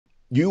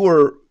You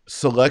were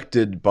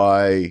selected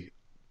by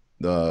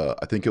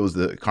I think it was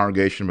the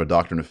Congregation of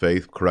Doctrine of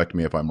Faith, correct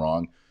me if I'm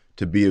wrong,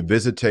 to be a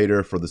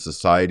visitator for the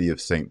Society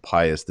of St.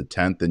 Pius X.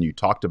 And you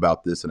talked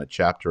about this in a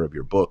chapter of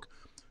your book,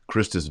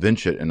 Christus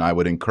Vincit. And I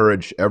would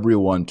encourage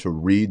everyone to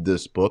read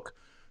this book,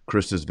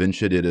 Christus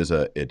Vincit. It is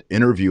an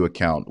interview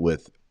account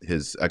with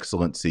His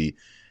Excellency.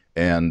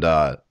 And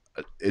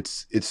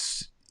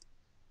it's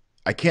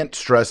I can't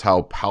stress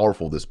how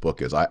powerful this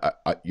book is.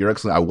 Your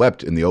Excellency, I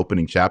wept in the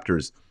opening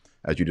chapters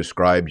as you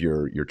describe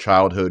your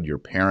childhood, your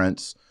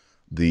parents,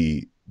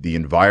 the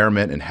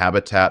environment and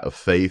habitat of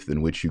faith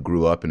in which you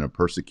grew up in a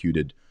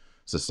persecuted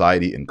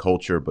society and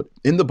culture. But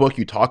in the book,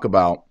 you talk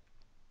about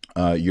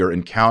your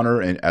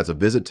encounter and as a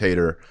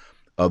visitator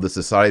of the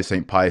Society of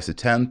St. Pius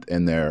X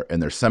and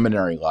their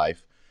seminary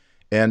life.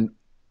 And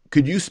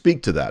could you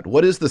speak to that?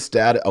 What is the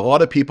status? A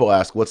lot of people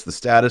ask, what's the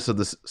status of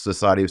the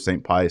Society of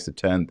St. Pius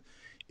X?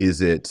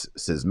 Is it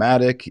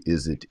schismatic?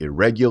 Is it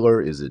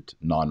irregular? Is it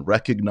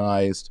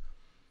non-recognized?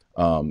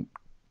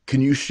 Can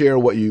you share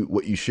what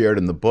you shared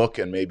in the book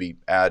and maybe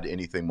add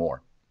anything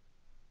more?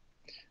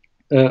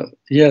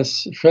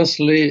 Yes.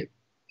 Firstly,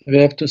 we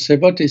have to say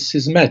what is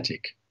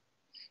schismatic.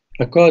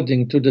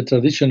 According to the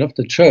tradition of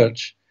the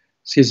Church,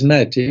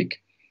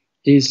 schismatic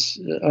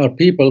are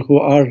people who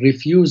are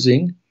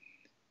refusing,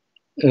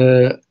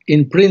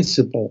 in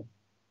principle,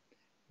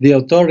 the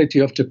authority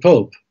of the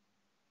Pope.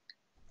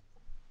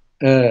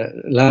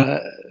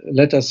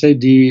 Let us say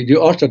the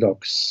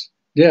Orthodox,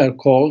 they are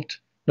called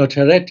not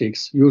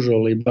heretics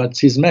usually, but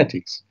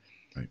schismatics,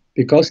 right,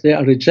 because they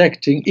are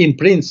rejecting in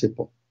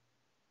principle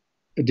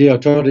the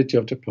authority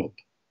of the Pope.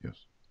 Yes.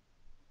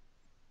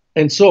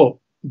 And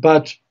so,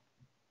 but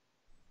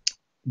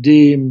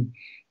then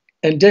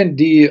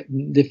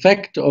the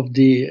fact of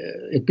the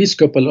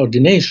episcopal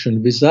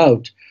ordination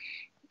without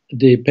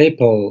the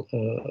papal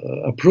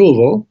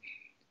approval,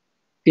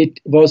 it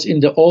was in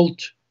the old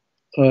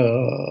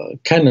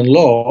canon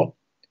law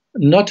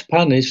not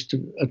punished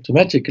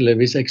automatically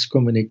with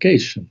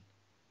excommunication.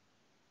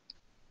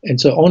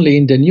 And so only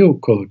in the new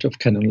code of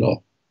canon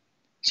law.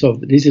 So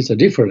this is a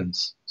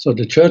difference. So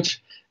the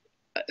Church,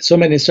 so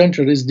many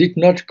centuries, did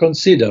not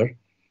consider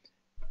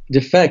the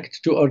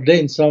fact to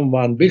ordain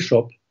someone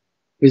bishop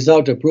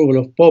without approval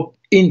of Pope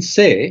in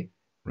se,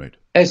 right,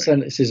 as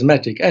a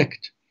schismatic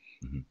act.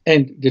 Mm-hmm.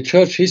 And the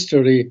Church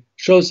history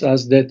shows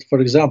us that,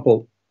 for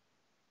example,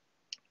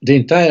 the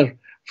entire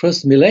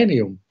first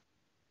millennium,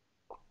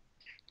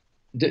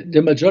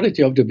 the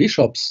majority of the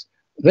bishops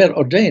were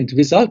ordained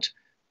without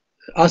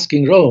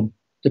asking Rome,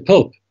 the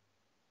Pope,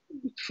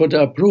 for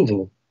the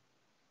approval.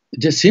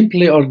 They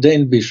simply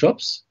ordained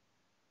bishops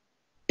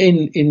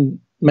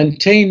in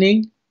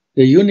maintaining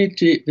the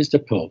unity with the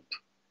Pope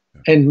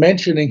and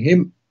mentioning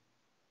him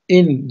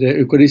in the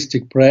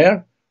Eucharistic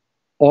prayer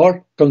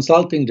or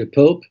consulting the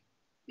Pope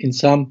in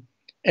some,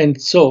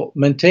 and so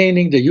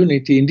maintaining the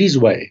unity in this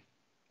way.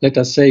 Let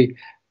us say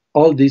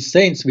all these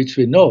saints which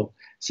we know,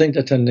 Saint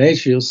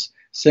Athanasius,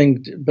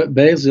 Saint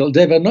Basil,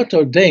 they were not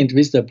ordained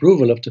with the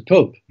approval of the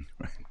Pope.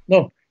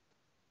 No.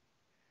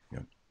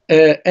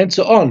 And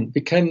so on.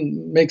 We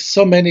can make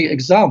so many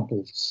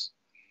examples.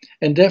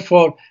 And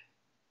therefore,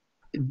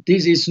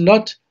 this is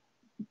not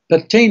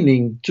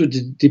pertaining to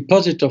the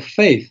deposit of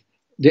faith.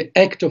 The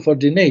act of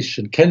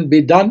ordination can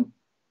be done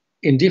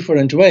in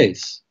different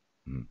ways.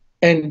 Mm.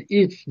 And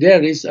if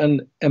there is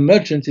an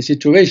emergency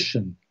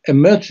situation, to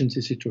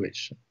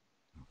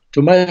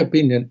my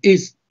opinion,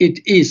 it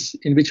is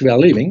in which we are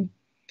living,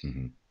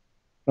 mm-hmm.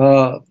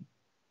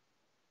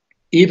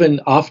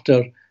 Even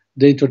after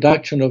the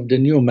introduction of the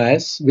new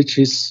Mass, which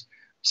is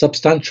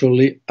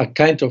substantially a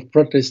kind of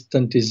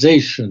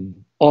Protestantization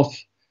of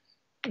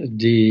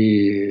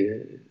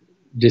the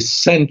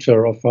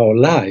center of our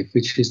life,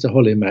 which is the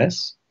Holy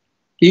Mass,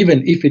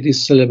 even if it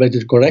is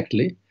celebrated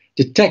correctly,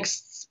 the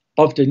texts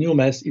of the new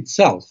Mass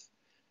itself,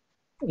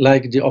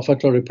 like the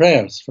offertory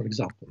prayers, for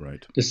example,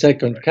 right, the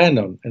second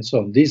canon, and so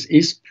on, this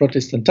is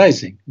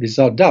Protestantizing,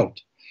 without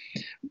doubt.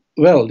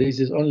 Well, this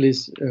is only,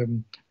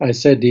 I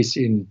said this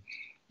in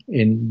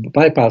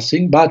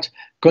bypassing, but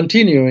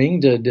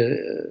continuing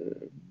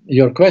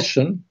your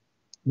question,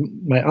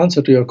 my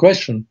answer to your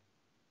question.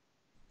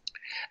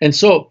 And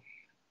so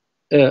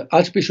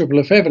Archbishop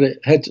Lefebvre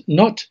had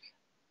not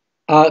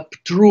a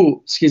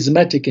true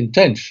schismatic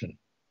intention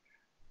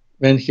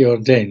when he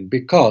ordained,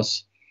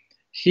 because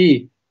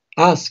he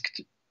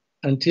asked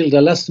until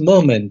the last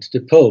moment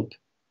the Pope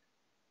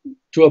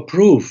to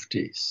approve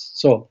this.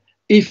 So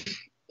if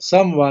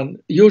someone,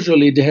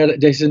 usually the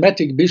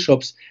schismatic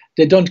bishops,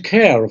 they don't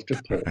care of the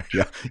Pope.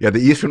 Yeah, the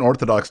Eastern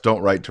Orthodox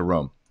don't write to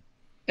Rome.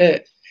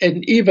 And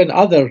even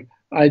other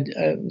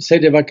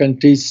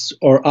sedevacantists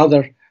or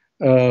other,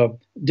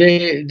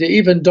 they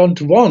even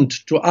don't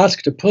want to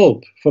ask the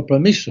Pope for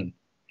permission.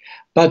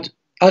 But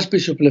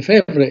Archbishop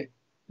Lefebvre,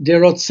 they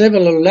wrote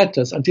several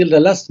letters until the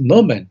last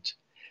moment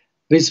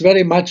with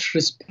very much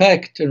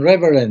respect and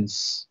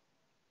reverence,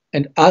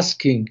 and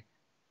asking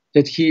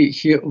that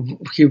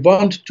he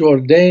want to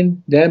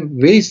ordain them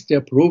with the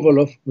approval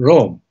of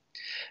Rome.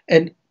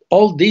 And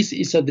all this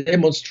is a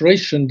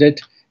demonstration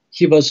that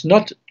he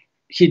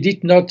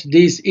did not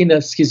this in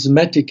a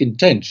schismatic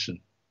intention.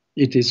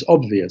 It is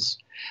obvious.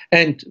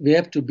 And we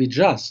have to be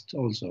just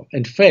also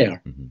and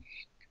fair. Mm-hmm.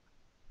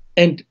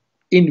 And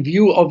in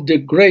view of the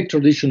great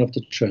tradition of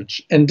the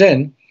church. And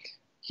then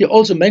he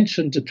also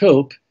mentioned the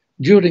Pope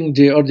during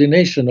the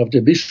ordination of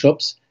the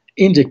bishops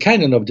in the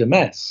canon of the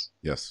Mass.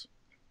 Yes.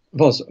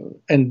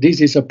 And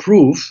this is a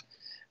proof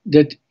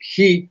that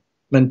he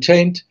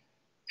maintained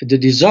the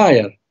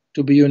desire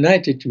to be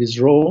united with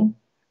Rome,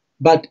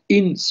 but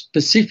in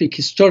specific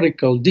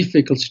historical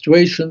difficult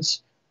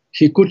situations,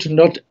 he could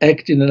not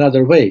act in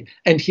another way.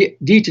 And he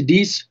did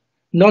this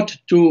not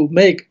to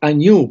make a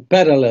new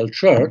parallel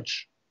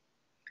church,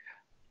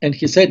 and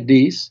he said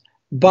this,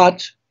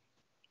 but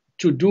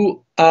to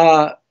do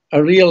a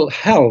real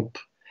help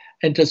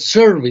and a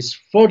service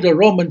for the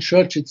Roman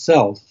Church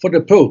itself, for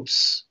the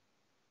popes,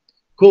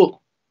 who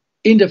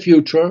in the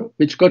future,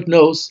 which God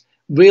knows,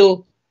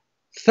 will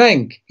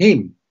thank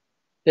him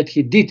that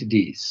he did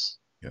this.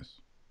 Yes.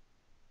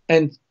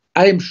 And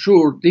I am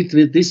sure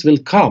this will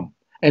come.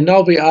 And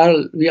now we are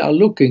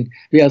looking,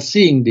 we are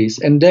seeing this.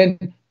 And then,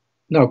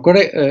 now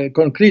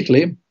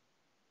concretely,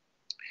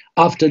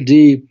 after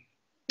the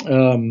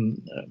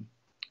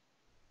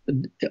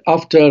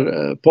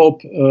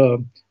Pope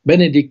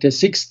Benedict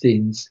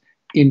XVI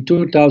in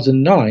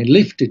 2009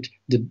 lifted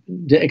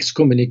the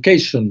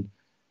excommunication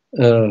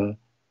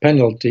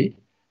penalty,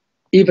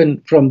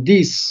 even from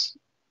this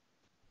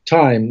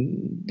time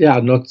they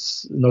are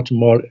not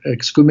more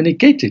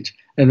excommunicated.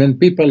 And when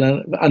people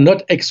are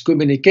not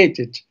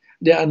excommunicated,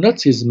 they are not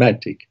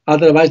schismatic.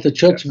 Otherwise, the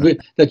church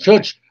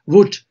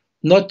would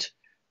not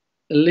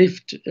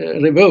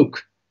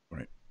revoke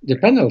right. the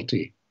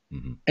penalty.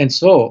 Mm-hmm.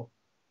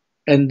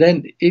 And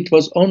then it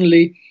was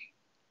only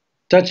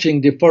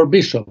touching the 4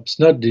 bishops,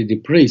 not the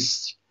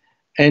priests.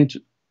 And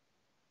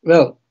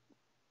well,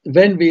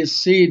 when we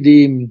see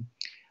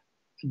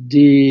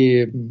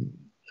the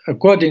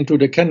according to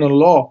the canon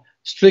law,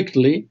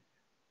 strictly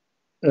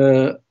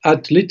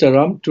ad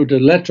literam, to the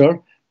letter,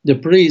 the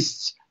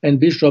priests and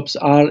bishops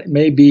are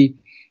maybe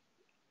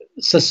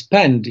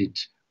suspended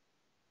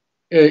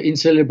in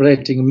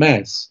celebrating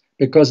Mass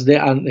because they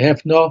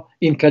have no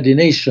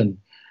incardination,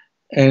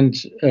 and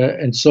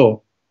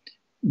so.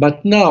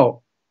 But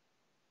now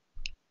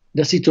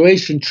the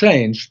situation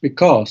changed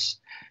because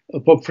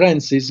Pope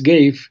Francis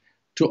gave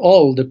to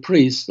all the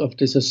priests of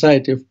the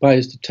Society of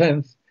Pius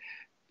X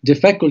the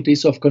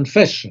faculties of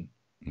confession.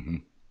 Mm-hmm.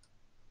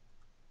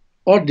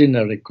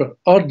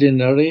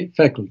 Ordinary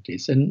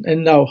faculties.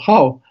 And now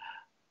how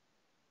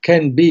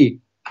can be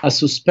a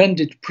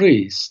suspended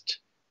priest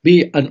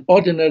be an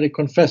ordinary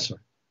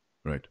confessor?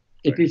 Right.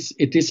 It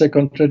is a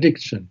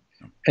contradiction.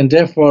 And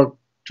therefore,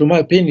 to my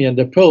opinion,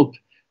 the Pope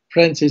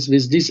Francis,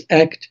 with this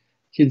act,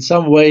 in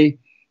some way,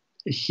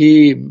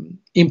 he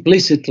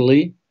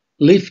implicitly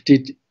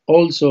lifted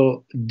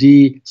also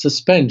the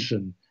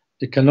suspension,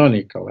 the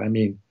canonical, I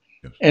mean.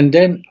 Yes. And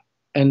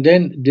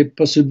then the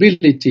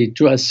possibility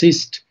to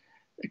assist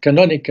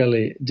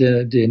canonically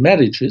the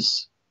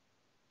marriages.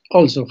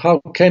 Also, how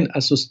can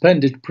a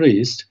suspended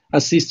priest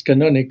assist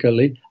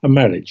canonically a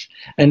marriage?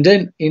 And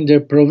then in the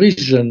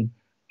provision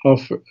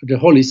of the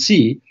Holy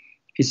See,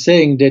 is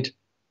saying that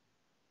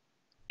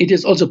it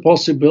is also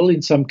possible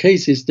in some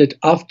cases that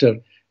after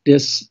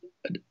this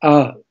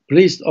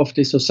priest of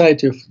the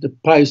Society of the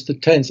Pius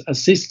X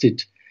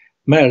assisted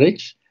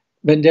marriage,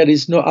 when there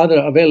is no other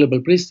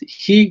available priest,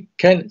 he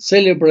can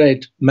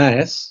celebrate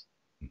Mass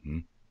mm-hmm.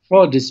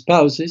 for the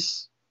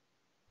spouses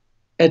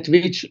at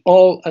which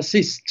all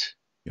assist.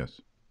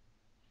 Yes.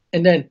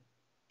 And then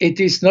it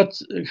is not,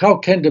 how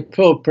can the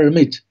Pope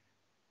permit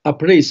a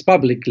priest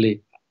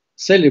publicly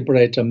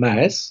celebrate a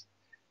Mass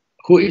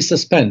who is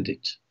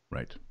suspended?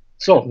 Right.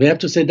 So we have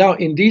to say now,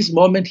 in this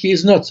moment, he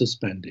is not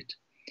suspended.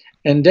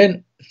 And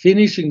then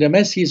finishing the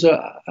Mass, he is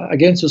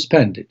again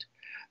suspended.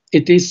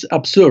 It is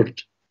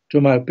absurd, to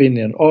my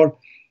opinion. Or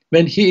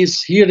when he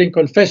is hearing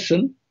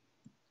confession,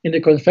 in the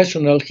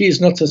confessional, he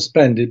is not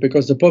suspended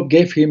because the Pope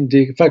gave him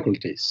the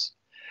faculties.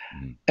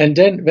 Mm-hmm. And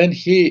then when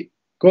he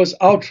goes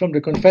out from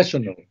the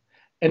confessional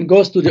and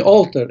goes to the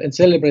altar and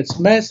celebrates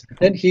Mass,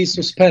 then he is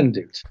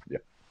suspended. Yeah.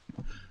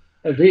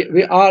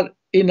 We are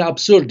in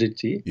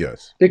absurdity.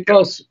 Yes.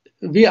 Because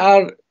we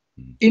are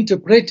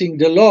interpreting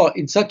the law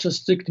in such a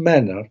strict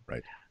manner.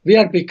 Right. We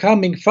are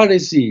becoming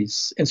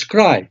Pharisees and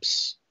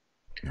scribes.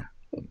 Yeah.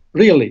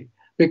 Really,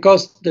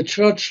 because the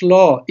church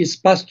law is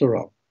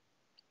pastoral.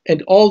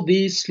 And all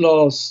these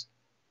laws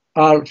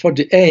are for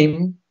the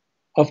aim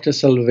of the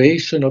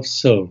salvation of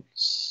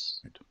souls.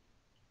 Right.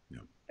 Yeah.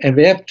 And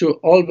we have to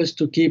always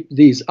to keep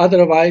these.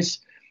 Otherwise,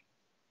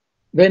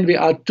 when we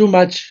are too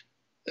much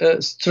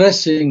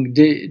stressing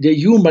the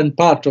human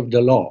part of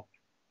the law,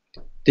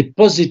 the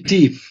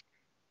positive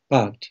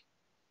part,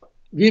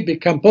 we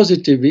become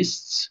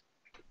positivists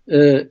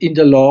in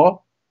the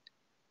law,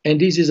 and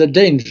this is a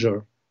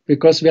danger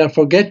because we are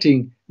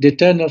forgetting the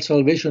eternal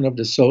salvation of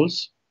the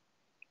souls.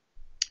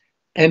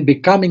 and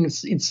becoming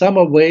in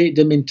some way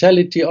the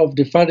mentality of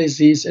the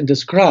Pharisees and the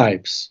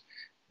scribes,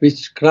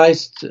 which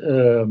Christ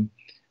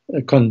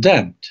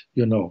condemned,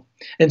 you know.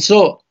 And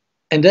so,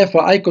 and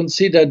therefore I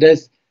consider that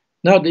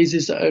now this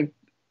is a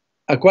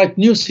quite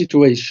new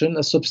situation,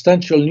 a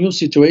substantial new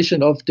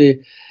situation of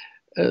the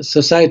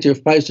Society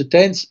of Pius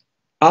X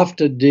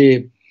after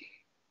the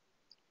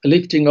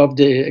lifting of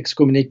the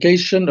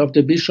excommunication of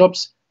the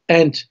bishops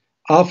and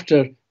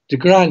after the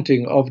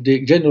granting of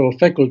the general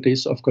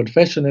faculties of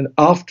confession and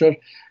after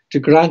the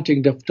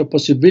granting the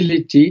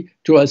possibility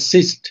to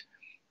assist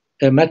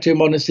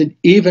matrimonies and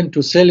even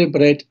to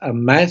celebrate a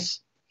mass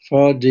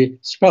for the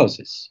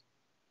spouses.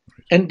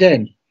 And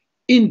then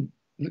in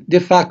de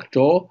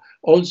facto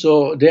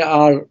also there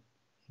are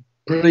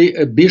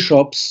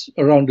bishops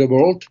around the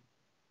world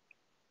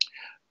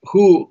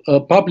who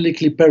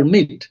publicly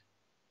permit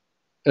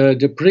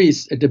the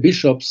priests and the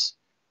bishops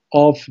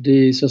of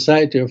the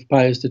Society of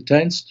Pius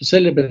X to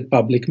celebrate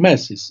public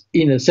masses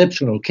in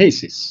exceptional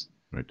cases.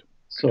 Right.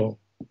 So,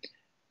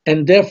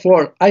 and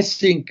therefore, I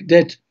think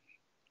that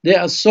there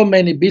are so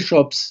many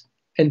bishops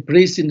and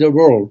priests in the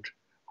world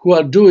who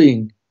are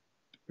doing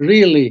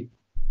really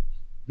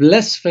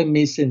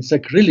blasphemies and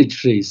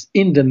sacrilegies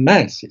in the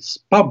masses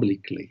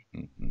publicly,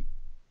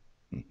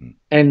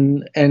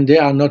 and they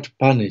are not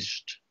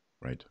punished.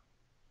 Right.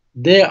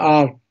 They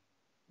are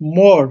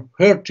more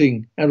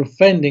hurting and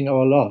offending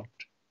our Lord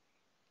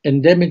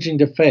and damaging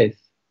the faith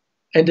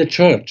and the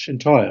church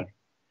entire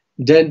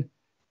than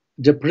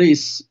the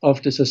priests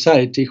of the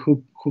society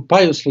who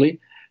piously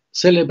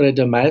celebrate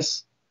the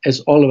Mass as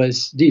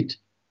always did,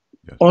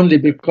 yes, only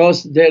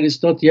because there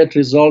is not yet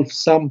resolved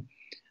some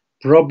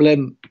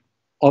problem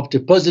of the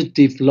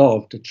positive law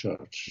of the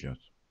church, yes,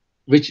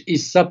 which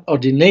is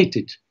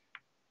subordinated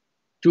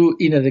to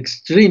in an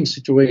extreme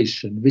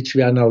situation which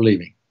we are now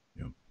living.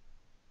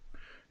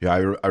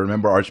 Yeah, I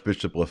remember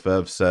Archbishop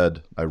Lefebvre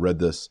said, I read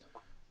this,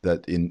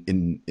 that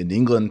in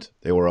England,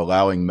 they were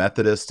allowing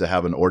Methodists to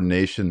have an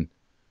ordination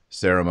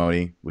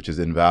ceremony, which is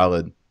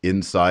invalid,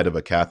 inside of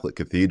a Catholic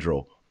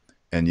cathedral.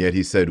 And yet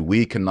he said,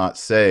 we cannot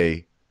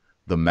say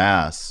the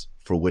Mass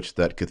for which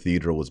that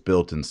cathedral was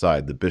built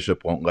inside. The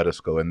bishop won't let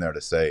us go in there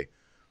to say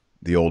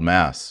the old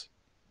Mass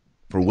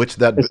for which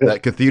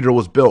that cathedral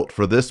was built,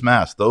 for this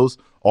Mass.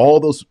 All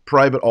those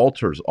private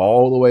altars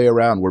all the way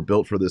around were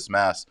built for this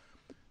Mass.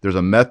 There's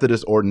a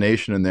Methodist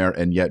ordination in there,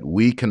 and yet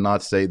we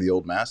cannot say the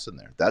old Mass in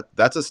there.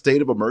 That's a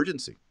state of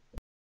emergency.